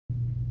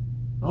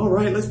All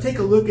right, let's take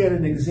a look at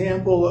an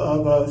example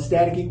of a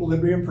static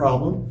equilibrium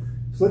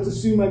problem. So let's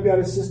assume I've got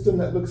a system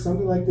that looks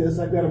something like this.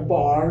 I've got a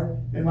bar,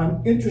 and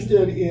I'm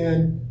interested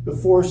in the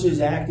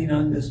forces acting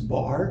on this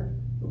bar,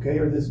 okay,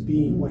 or this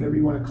beam, whatever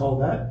you want to call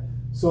that.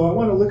 So I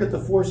want to look at the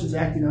forces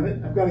acting on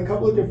it. I've got a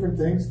couple of different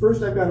things.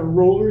 First, I've got a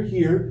roller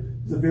here.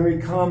 It's a very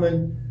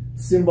common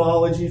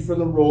symbology for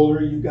the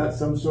roller. You've got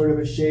some sort of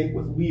a shape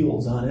with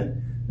wheels on it,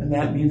 and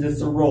that means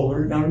it's a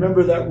roller. Now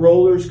remember that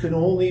rollers can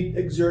only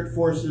exert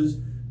forces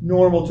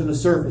normal to the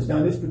surface. Now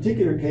in this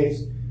particular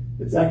case,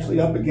 it's actually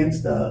up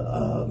against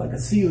like a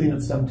ceiling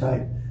of some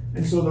type.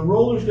 And so the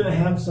roller's going to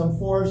have some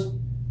force,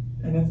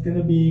 and it's going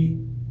to be,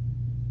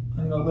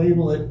 I'm going to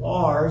label it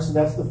R, so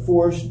that's the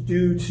force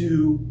due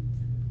to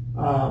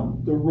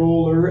the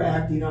roller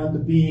acting on the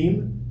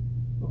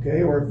beam,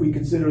 okay? Or if we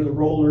consider the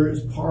roller as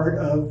part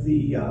of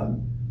the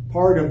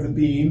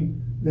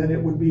beam, then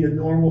it would be a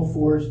normal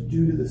force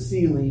due to the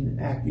ceiling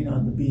acting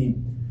on the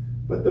beam.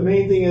 But the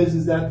main thing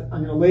is that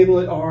I'm going to label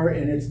it R,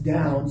 and it's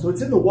down, so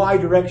it's in the Y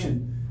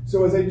direction.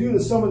 So as I do the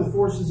sum of the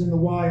forces in the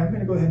Y, I'm going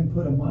to go ahead and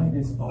put a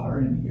minus R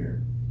in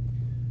here.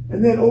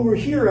 And then over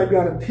here, I've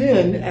got a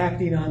pin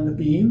acting on the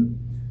beam,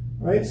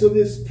 right? So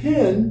this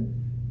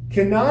pin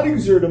cannot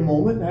exert a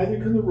moment, neither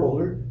can the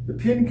roller. The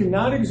pin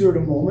cannot exert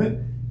a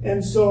moment,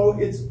 and so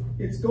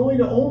it's going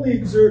to only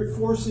exert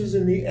forces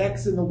in the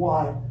X and the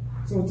Y.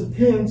 So it's a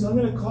pin, so I'm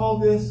going to call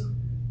this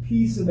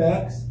P sub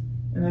X,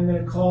 and I'm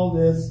going to call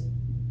this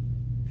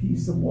P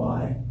sub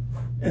Y.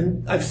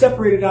 And I've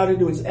separated out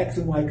into its X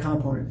and Y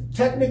components.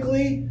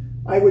 Technically,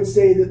 I would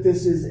say that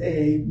this is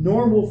a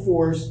normal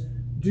force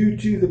due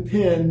to the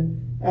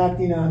pin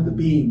acting on the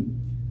beam,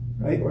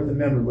 right? Or the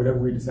member, whatever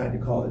we decide to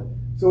call it.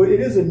 So it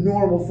is a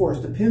normal force.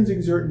 The pins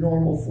exert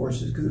normal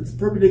forces because it's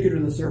perpendicular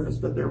to the surface,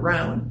 but they're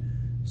round.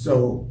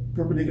 So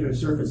perpendicular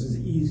surface is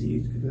easy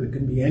because it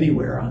can be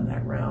anywhere on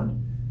that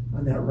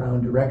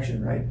round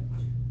direction, right?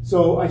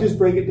 So I just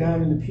break it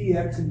down into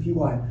Px and Py.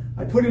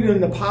 I put it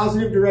in the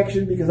positive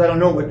direction because I don't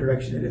know what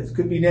direction it is.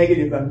 Could be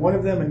negative on one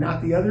of them and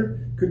not the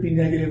other. Could be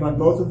negative on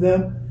both of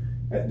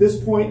them. At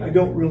this point, I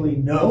don't really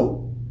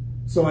know.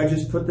 So I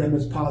just put them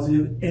as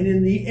positive. And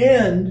in the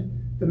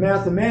end, the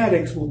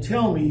mathematics will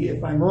tell me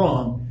if I'm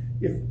wrong.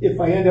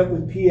 If I end up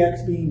with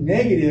Px being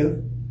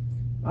negative,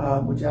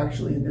 which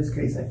actually in this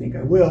case I think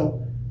I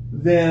will,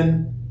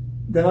 then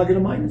I'll get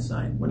a minus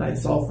sign. When I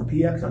solve for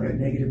Px, I'll get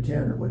negative 10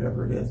 or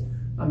whatever it is.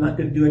 I'm not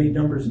going to do any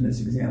numbers in this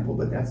example,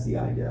 but that's the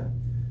idea.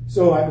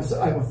 So I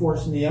have a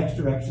force in the X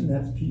direction,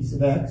 that's P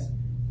sub X,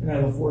 and I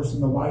have a force in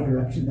the Y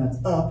direction, that's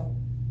up,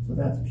 so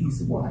that's P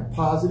sub Y.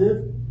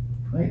 Positive,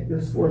 right?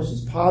 This force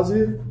is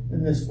positive,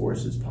 and this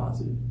force is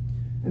positive.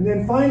 And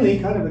then finally,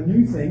 kind of a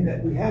new thing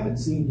that we haven't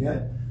seen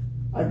yet,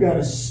 I've got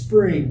a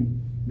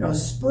spring. Now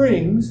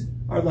springs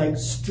are like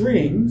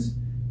strings,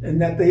 in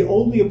that they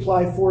only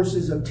apply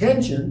forces of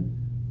tension,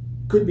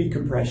 could be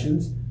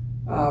compressions,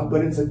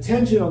 but it's a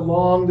tension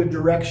along the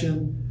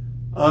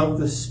direction of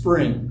the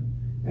spring.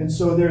 And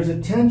so there's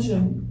a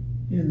tension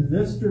in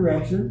this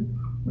direction,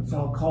 which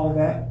I'll call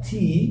that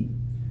T.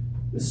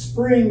 The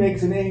spring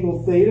makes an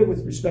angle theta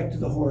with respect to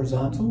the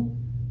horizontal.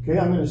 Okay,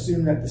 I'm going to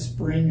assume that the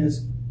spring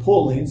is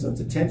pulling, so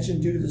it's a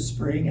tension due to the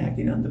spring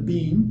acting on the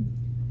beam.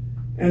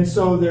 And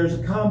so there's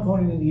a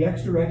component in the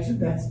X direction,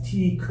 that's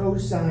T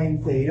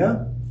cosine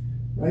theta,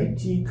 right?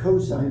 T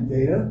cosine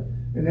theta,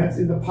 and that's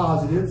in the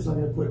positive, so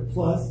I'm going to put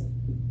plus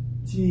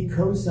T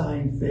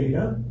cosine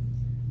theta.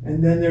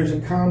 And then there's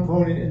a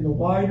component in the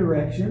Y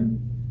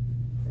direction,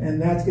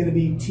 and that's going to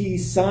be T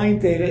sine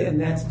theta, and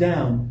that's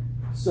down.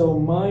 So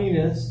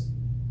minus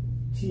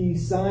T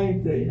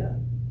sine theta.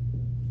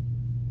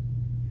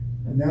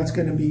 And that's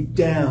going to be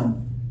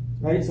down,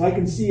 right? So I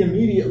can see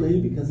immediately,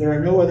 because there are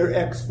no other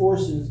X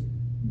forces,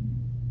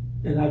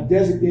 and I've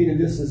designated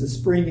this as a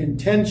spring in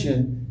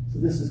tension, so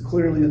this is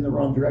clearly in the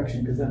wrong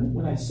direction, because then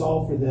when I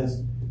solve for this,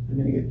 I'm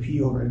going to get P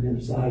over on the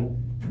other side,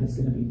 and it's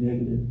going to be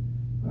negative.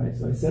 All right,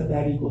 so I set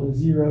that equal to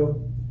 0.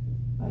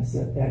 I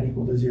set that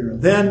equal to 0.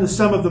 Then the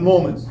sum of the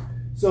moments.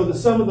 So the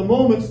sum of the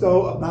moments,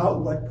 though, about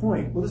what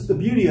point? Well, this is the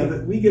beauty of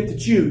it. We get to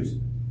choose.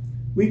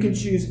 We can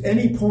choose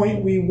any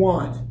point we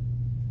want.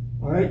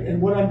 All right, and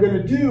what I'm going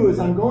to do is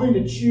I'm going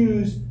to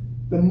choose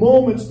the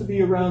moments to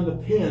be around the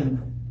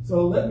pin.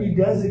 So let me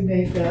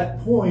designate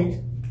that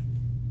point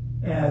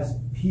as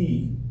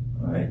P.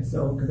 All right,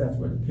 so because that's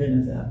where the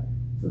pin is at.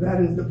 So that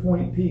is the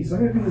point P. So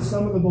I'm going to do the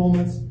sum of the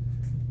moments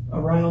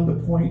around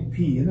the point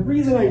P. And the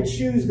reason I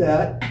choose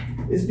that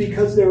is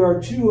because there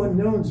are two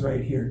unknowns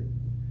right here.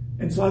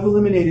 And so I've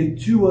eliminated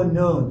two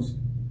unknowns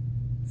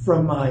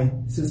from my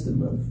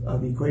system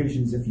of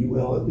equations, if you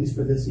will, at least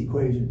for this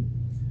equation.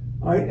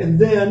 All right, and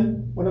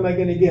then what am I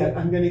going to get?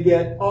 I'm going to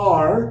get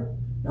R.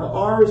 Now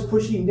R is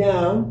pushing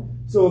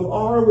down, so if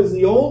R was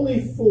the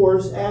only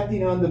force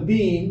acting on the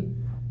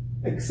beam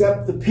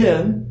except the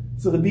pin,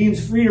 so the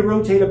beam's free to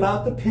rotate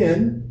about the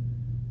pin,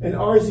 and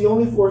R is the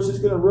only force that's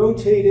going to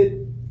rotate it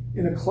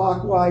in a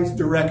clockwise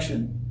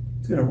direction.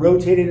 It's going to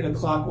rotate it in a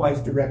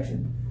clockwise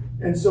direction.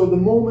 And so the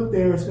moment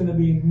there is going to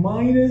be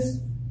minus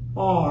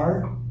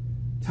R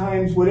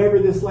times whatever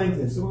this length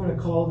is. So we're going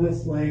to call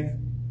this length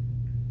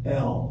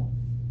L.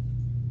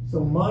 So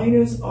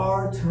minus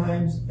R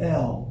times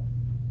L.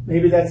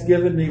 Maybe that's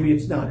given, maybe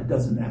it's not. It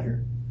doesn't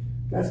matter.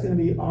 That's going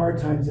to be R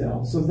times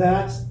L. So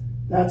that's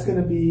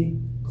going to be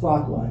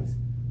clockwise.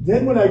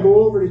 Then when I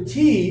go over to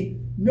T,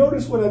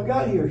 notice what I've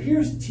got here.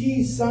 Here's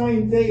T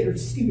sine theta, or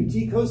excuse me,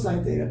 T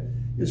cosine theta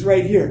is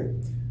right here.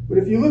 But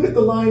if you look at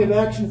the line of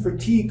action for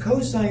T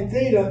cosine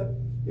theta,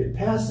 it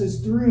passes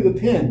through the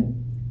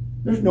pin.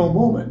 There's no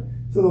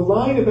moment. So the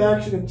line of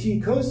action of T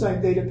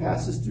cosine theta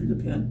passes through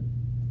the pin.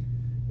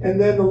 And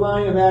then the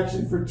line of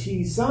action for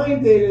T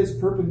sine theta is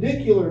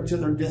perpendicular to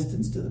their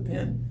distance to the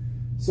pin.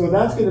 So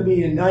that's going to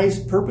be a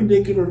nice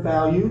perpendicular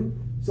value.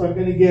 So I'm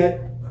going to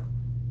get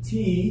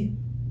T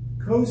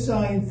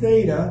cosine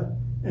theta,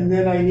 and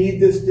then I need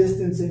this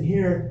distance in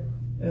here,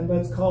 and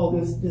let's call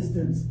this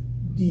distance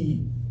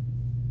D,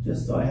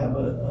 just so I have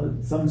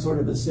some sort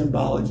of a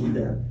symbology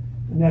there.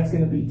 And that's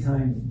going to be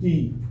times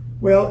D.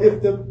 Well,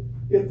 if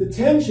the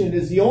tension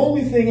is the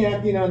only thing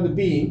acting on the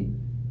beam,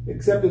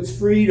 except it's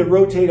free to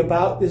rotate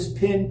about this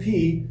pin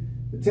P,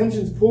 the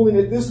tension's pulling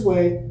it this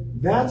way,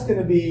 that's going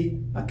to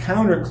be a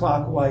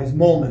counterclockwise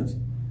moment,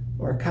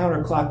 or a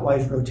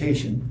counterclockwise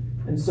rotation.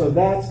 And so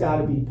that's got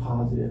to be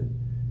positive.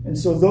 And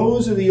so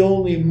those are the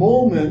only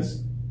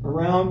moments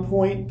around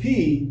point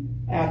P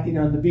acting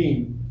on the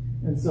beam.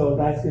 And so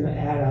that's going to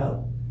add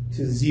out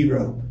to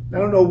 0. I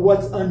don't know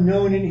what's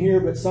unknown in here,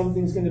 but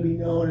something's going to be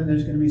known and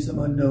there's going to be some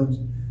unknowns.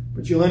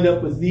 But you'll end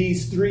up with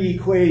these 3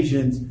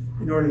 equations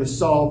in order to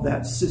solve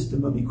that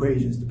system of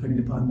equations, depending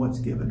upon what's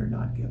given or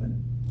not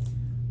given.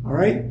 All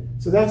right?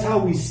 So that's how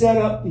we set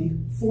up the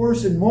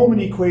force and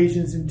moment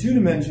equations in 2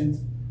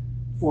 dimensions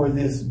for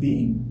this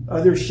beam.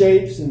 Other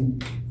shapes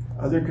and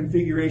other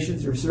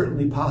configurations are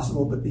certainly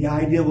possible, but the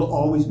idea will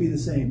always be the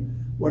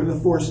same. What are the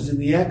forces in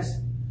the x?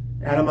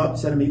 Add them up,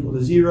 set them equal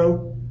to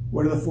 0.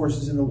 What are the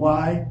forces in the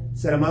y?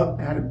 Set them up,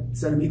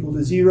 set them equal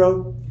to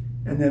 0.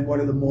 And then what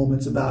are the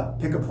moments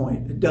about? Pick a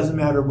point. It doesn't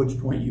matter which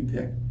point you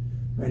pick,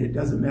 right? It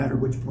doesn't matter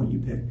which point you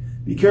pick.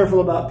 Be careful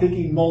about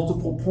picking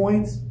multiple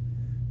points,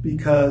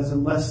 because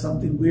unless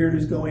something weird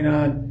is going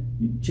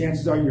on,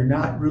 chances are you're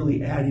not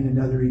really adding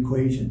another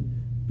equation,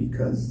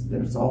 because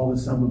there's all the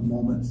sum of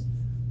moments.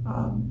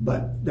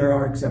 But there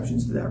are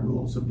exceptions to that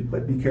rule, so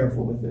but be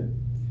careful with it.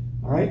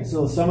 All right,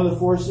 so some of the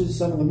forces,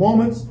 some of the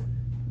moments,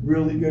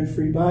 really good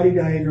free body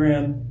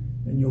diagram,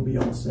 and you'll be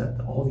all set.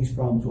 All these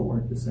problems will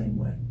work the same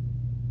way.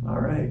 All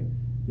right,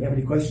 if you have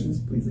any questions,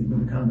 please leave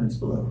them in the comments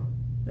below.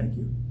 Thank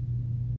you.